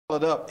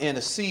up in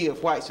a sea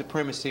of white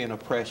supremacy and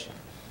oppression.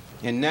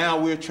 And now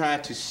we're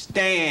trying to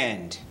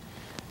stand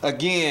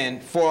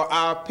again for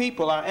our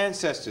people, our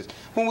ancestors.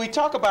 When we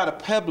talk about a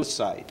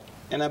plebiscite,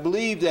 and I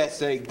believe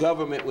that's a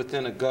government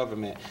within a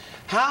government,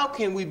 how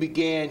can we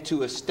begin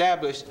to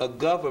establish a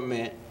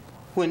government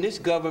when this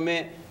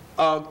government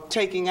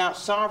taking out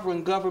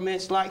sovereign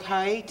governments like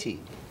Haiti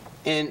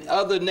and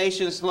other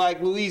nations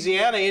like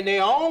Louisiana in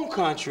their own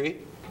country?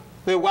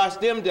 They watch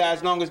them die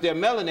as long as they're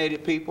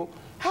melanated people.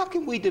 How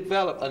can we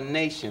develop a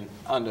nation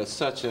under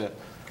such a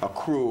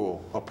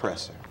cruel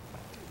oppressor?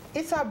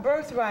 It's our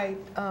birthright,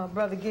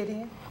 Brother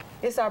Gideon.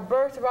 It's our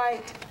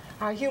birthright,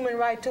 our human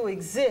right to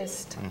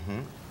exist,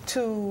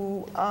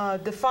 to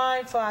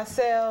define for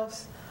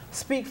ourselves,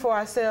 speak for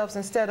ourselves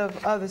instead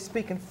of others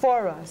speaking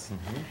for us.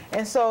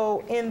 And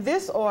so in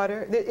this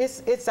order,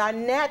 it's our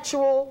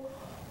natural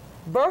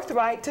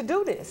birthright to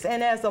do this.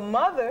 And as a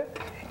mother,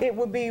 it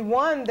would be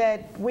one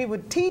that we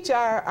would teach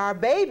our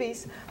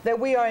babies that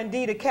we are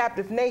indeed a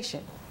captive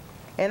nation.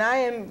 And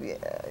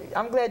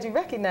I'm glad you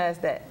recognize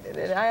that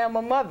I am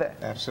a mother.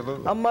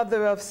 Absolutely. A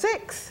mother of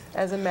 6,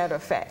 as a matter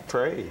of fact.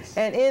 Praise.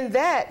 And in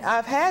that,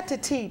 I've had to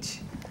teach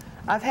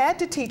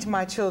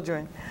my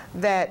children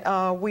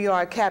that we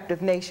are a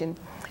captive nation.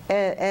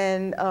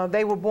 And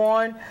they were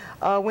born,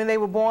 when they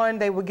were born,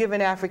 they were given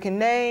African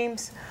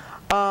names.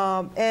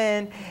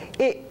 And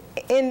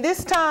in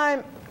this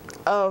time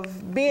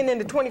of being in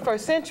the 21st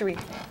century,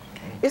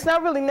 it's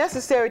not really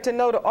necessary to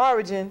know the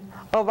origin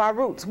of our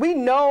roots. We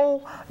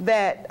know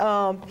that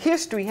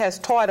history has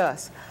taught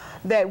us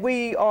that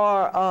we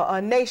are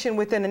a nation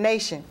within a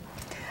nation.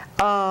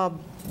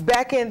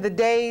 Back in the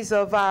days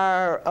of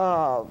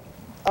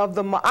of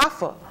the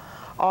Ma'afa,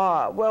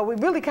 well, we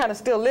really kind of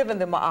still live in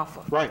the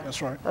Ma'afa. Right,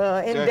 that's right.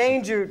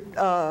 Endangered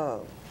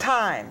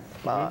time,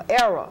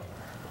 era.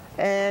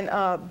 And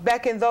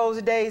back in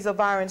those days of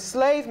our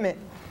enslavement,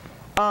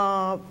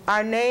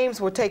 our names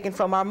were taken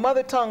from, our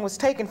mother tongue was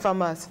taken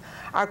from us,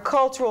 our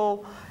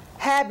cultural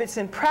habits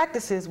and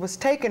practices was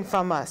taken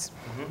from us.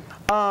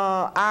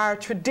 Our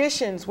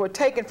traditions were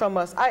taken from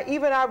us,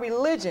 even our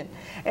religion.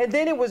 And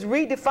then it was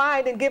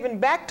redefined and given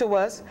back to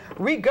us,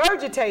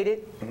 regurgitated,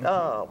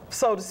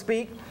 so to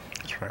speak,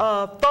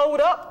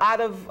 thrown up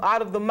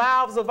out of the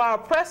mouths of our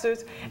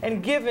oppressors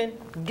and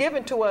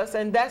given to us.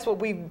 And that's what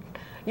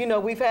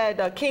we've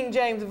had King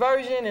James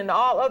Version and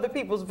all other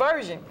people's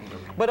version.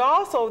 But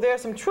also there are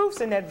some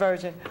truths in that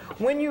version.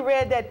 When you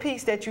read that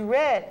piece that you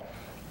read,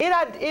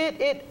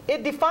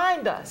 it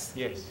defined us.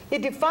 Yes.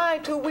 It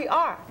defined who we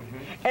are.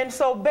 And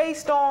so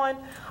based on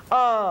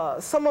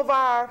some of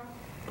I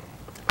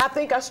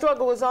think our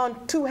struggle is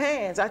on 2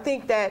 hands. I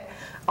think that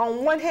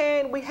on one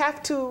hand we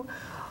have to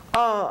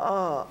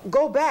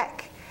go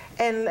back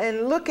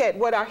and look at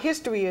what our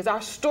history is,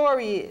 our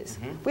story is.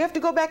 We have to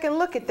go back and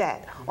look at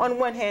that on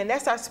one hand.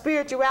 That's our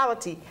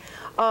spirituality.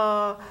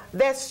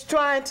 That's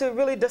trying to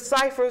really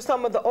decipher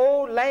some of the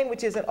old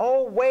languages and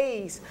old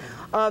ways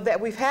that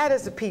we've had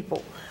as a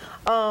people.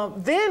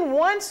 Then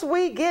once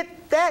we get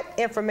that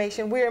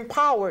information, we're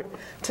empowered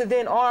to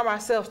then arm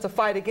ourselves to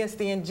fight against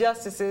the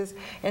injustices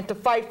and to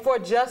fight for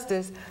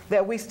justice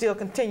that we still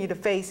continue to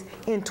face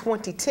in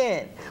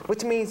 2010,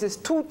 which means it's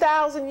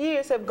 2,000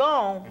 years have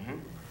gone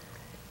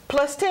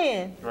plus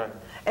 10. Right.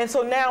 And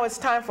so now it's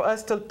time for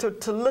us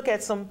to look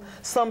at some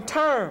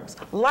terms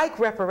like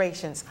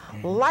reparations,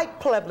 like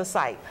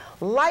plebiscite,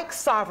 like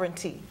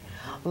sovereignty,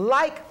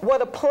 like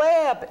what a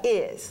pleb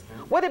is,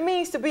 what it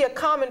means to be a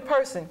common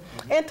person,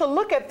 and to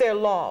look at their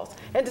laws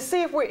and to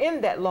see if we're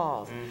in that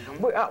laws.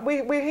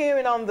 We're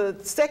hearing on the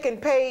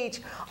 2nd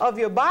page of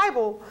your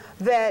Bible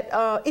that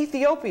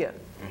Ethiopia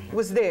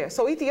was there.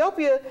 So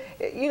Ethiopia,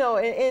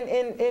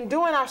 in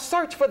doing our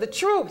search for the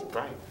truth,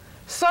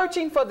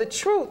 searching for the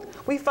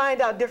truth, we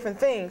find out different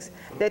things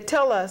that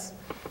tell us,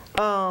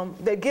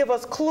 that give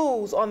us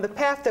clues on the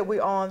path that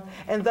we're on,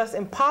 and thus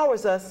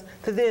empowers us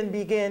to then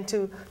begin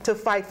to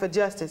fight for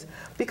justice.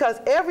 Because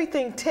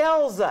everything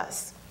tells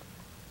us,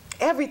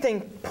 everything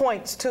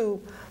points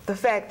to the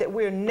fact that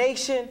we're a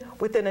nation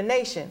within a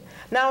nation.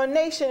 Now, a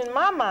nation, in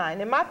my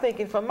mind, in my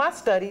thinking from my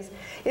studies,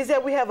 is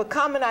that we have a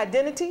common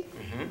identity,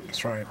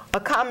 that's right, a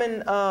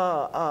common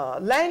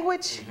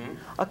language,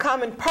 a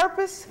common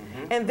purpose,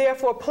 and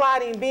therefore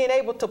being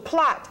able to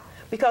plot.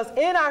 Because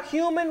in our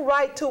human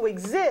right to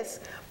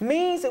exist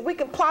means that we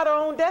can plot our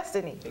own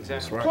destiny,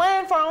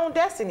 plan for our own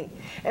destiny.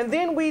 And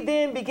then we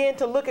begin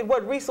to look at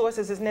what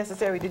resources is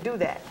necessary to do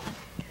that.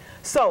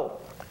 So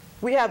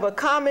we have a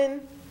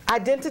common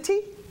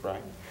identity.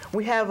 Right.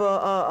 We have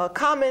a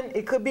common,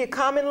 it could be a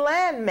common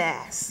land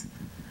mass,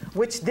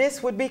 which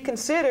this would be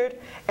considered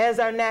as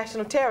our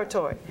national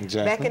territory.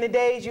 Exactly. Back in the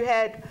days, you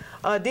had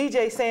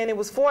DJ saying it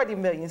was 40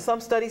 million.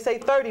 Some studies say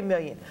 30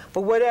 million.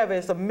 But whatever,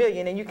 it's a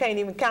million, and you can't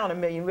even count a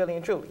million, really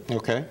and truly.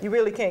 Okay. You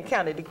really can't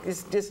count it.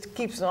 It just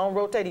keeps on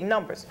rotating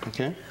numbers.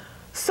 Okay.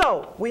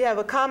 So we have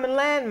a common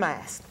land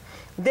mass.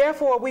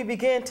 Therefore, we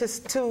begin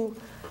to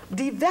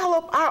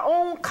develop our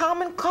own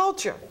common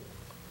culture.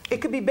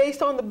 It could be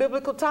based on the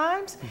biblical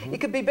times. It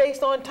could be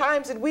based on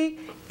times that it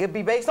could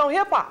be based on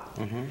hip hop.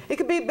 It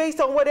could be based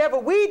on whatever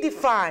we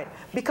define,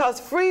 because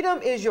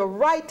freedom is your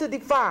right to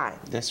define.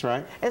 That's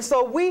right. And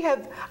so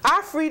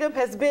our freedom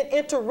has been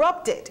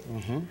interrupted.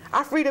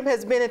 Our freedom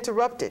has been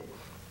interrupted.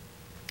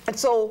 And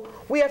so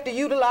we have to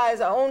utilize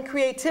our own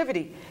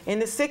creativity. In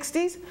the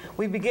 60s,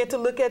 we began to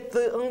look at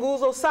the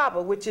Nguzo Saba,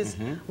 which is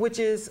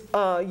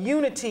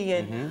unity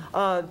and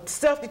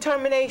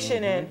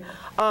self-determination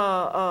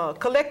and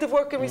collective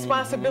work and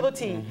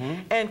responsibility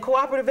and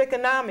cooperative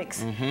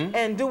economics.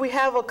 And do we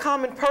have a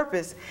common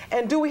purpose?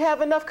 And do we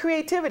have enough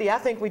creativity? I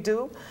think we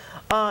do.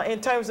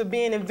 In terms of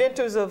being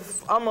inventors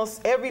of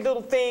almost every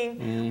little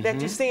thing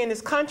that you see in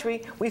this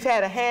country, we've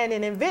had a hand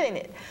in inventing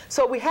it.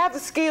 So we have the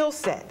skill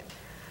set.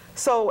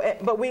 So,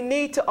 but we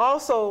need to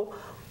also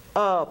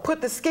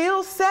put the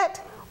skill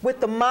set with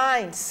the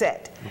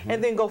mindset,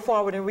 and then go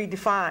forward and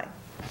redefine.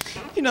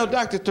 You know,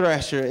 Dr.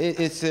 Thrasher,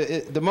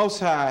 the Most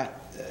High,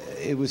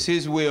 it was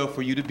His will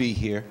for you to be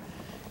here,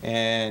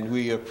 and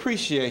we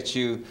appreciate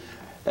you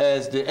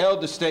as the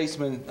elder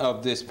statesman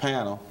of this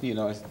panel. You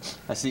know,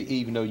 I see,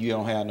 even though you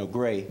don't have no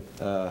gray,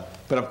 but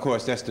of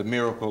course that's the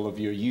miracle of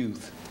your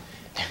youth.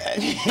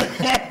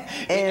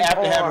 And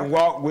after having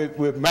walked with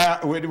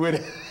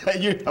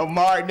you know,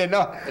 Martin and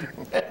all.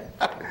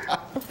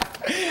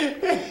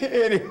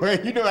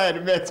 Anyway, you know how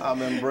to mess.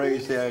 I'm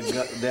embrace their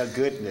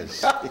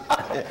goodness.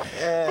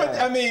 But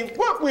I mean,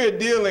 what we're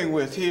dealing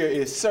with here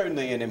is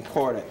certainly an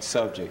important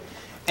subject,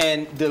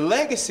 and the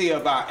legacy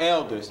of our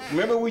elders.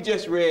 Remember, we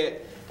just read,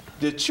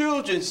 the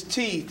children's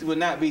teeth will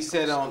not be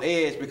set on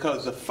edge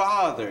because the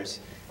fathers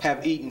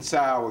have eaten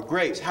sour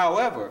grapes.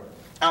 However,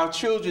 our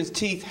children's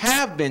teeth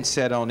have been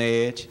set on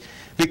edge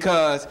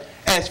because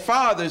as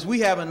fathers, we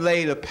haven't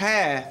laid a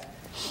path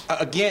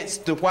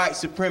against the white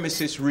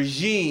supremacist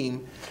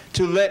regime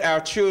to let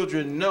our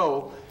children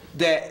know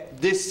that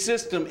this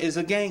system is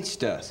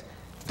against us.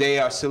 They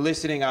are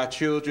soliciting our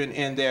children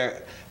in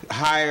their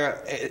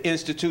higher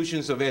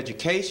institutions of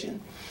education.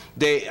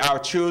 Our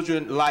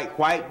children like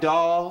white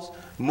dolls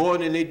more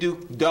than they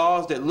do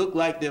dolls that look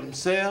like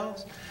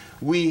themselves.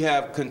 We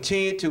have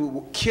continued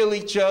to kill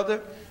each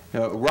other,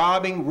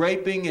 robbing,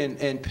 raping,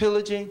 and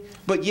pillaging,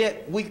 but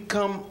yet we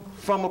come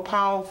from a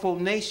powerful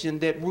nation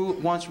that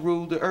once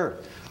ruled the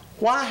earth.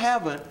 Why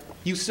haven't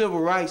you civil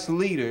rights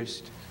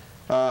leaders,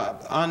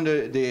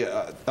 under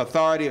the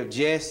authority of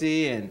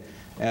Jesse and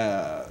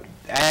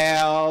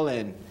Al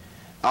and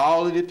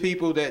all of the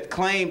people that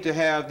claim to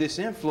have this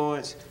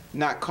influence,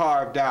 not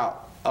carved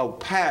out a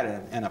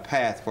pattern and a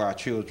path for our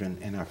children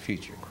and our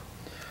future?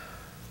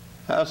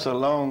 That's a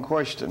long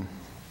question.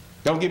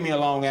 Don't give me a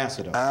long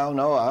answer, though. I don't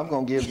know. I'm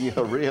going to give you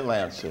a real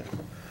answer.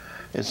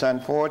 It's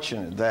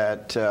unfortunate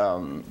that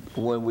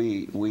when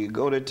we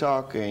go to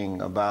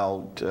talking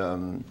about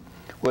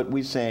what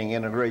we're saying,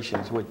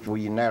 integrations, which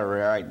we narrow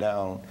right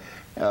down,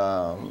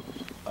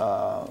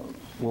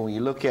 when we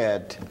look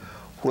at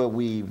where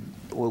we've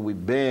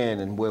been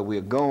and where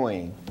we're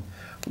going,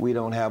 we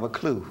don't have a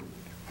clue.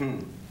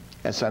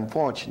 That's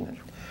unfortunate.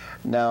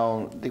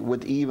 Now,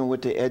 even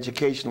with the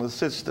educational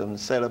system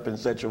set up in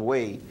such a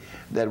way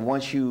that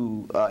once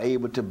you are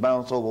able to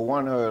bounce over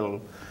one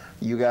hurdle,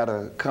 you got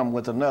to come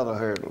with another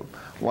hurdle.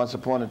 Once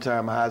upon a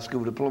time, a high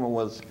school diploma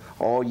was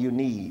all you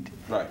need.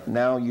 Right.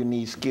 Now you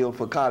need skill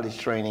for college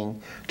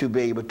training to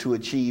be able to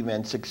achieve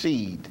and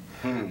succeed.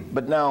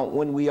 But now,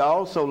 when we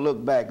also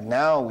look back,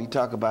 now we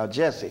talk about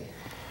Jesse.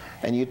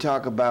 And you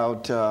talk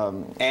about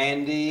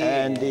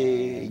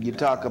Andy, you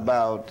talk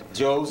about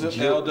Joseph,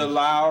 Elder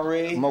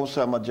Lowry. Most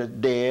of them are just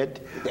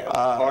dead.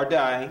 Or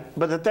dying.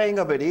 But the thing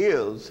of it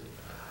is,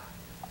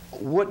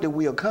 what did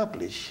we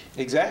accomplish?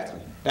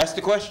 Exactly. That's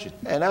the question.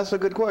 And that's a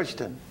good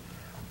question.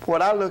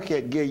 What I look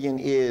at, Gillian,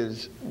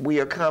 is we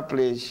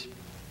accomplished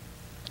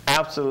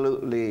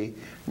absolutely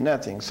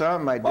nothing.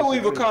 Some might disagree. Well,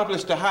 we've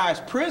accomplished the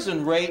highest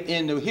prison rate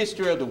in the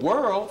history of the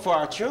world for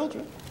our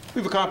children.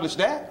 We've accomplished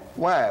that.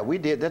 Why? We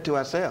did that to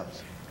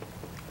ourselves.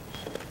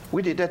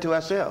 We did that to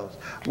ourselves.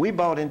 We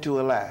bought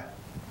into a lie.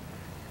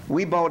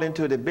 We bought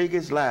into the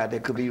biggest lie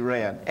that could be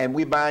ran, and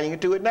we're buying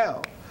into it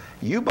now.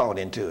 You bought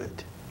into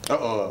it.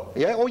 Uh-oh.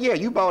 Yeah, oh yeah,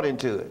 you bought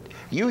into it.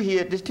 You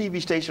here at this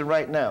TV station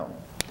right now,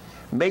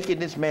 making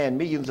this man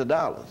millions of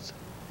dollars.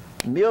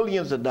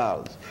 Millions of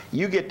dollars.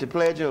 You get the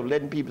pleasure of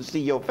letting people see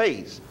your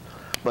face,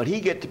 but he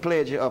get the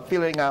pleasure of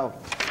filling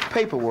out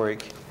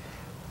paperwork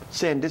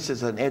saying this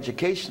is an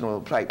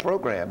educational type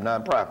program,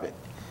 nonprofit,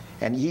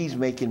 and he's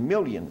making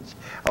millions.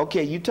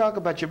 Okay, you talk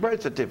about your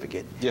birth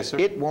certificate. Yes, sir.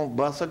 It won't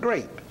bust a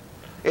grape.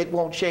 It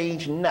won't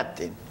change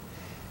nothing.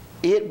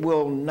 It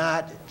will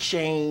not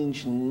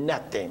change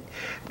nothing.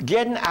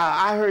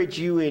 I heard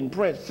you in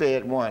Prince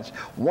said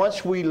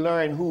once we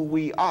learn who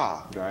we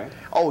are. Right.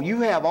 Oh,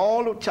 you have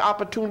all the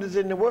opportunities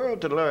in the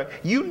world to learn.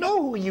 You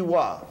know who you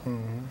are.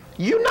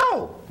 You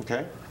know.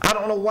 Okay. I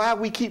don't know why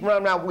we keep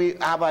running around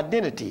with our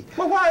identity.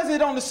 Well, why is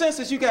it on the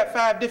census you got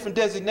 5 different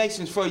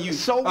designations for you?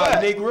 So what?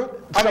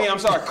 Negro. I'm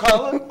sorry,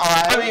 color. All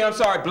right. I'm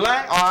sorry,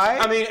 black. All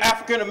right.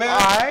 African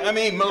American. All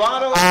right.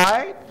 Mulatto. All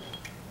right.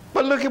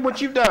 But look at what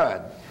you've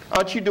done.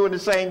 Aren't you doing the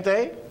same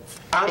thing?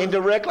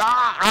 Indirectly?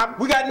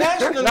 We got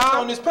nationalists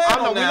on this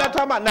panel now. We're not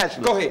talking about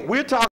nationalists. Go ahead. We're talking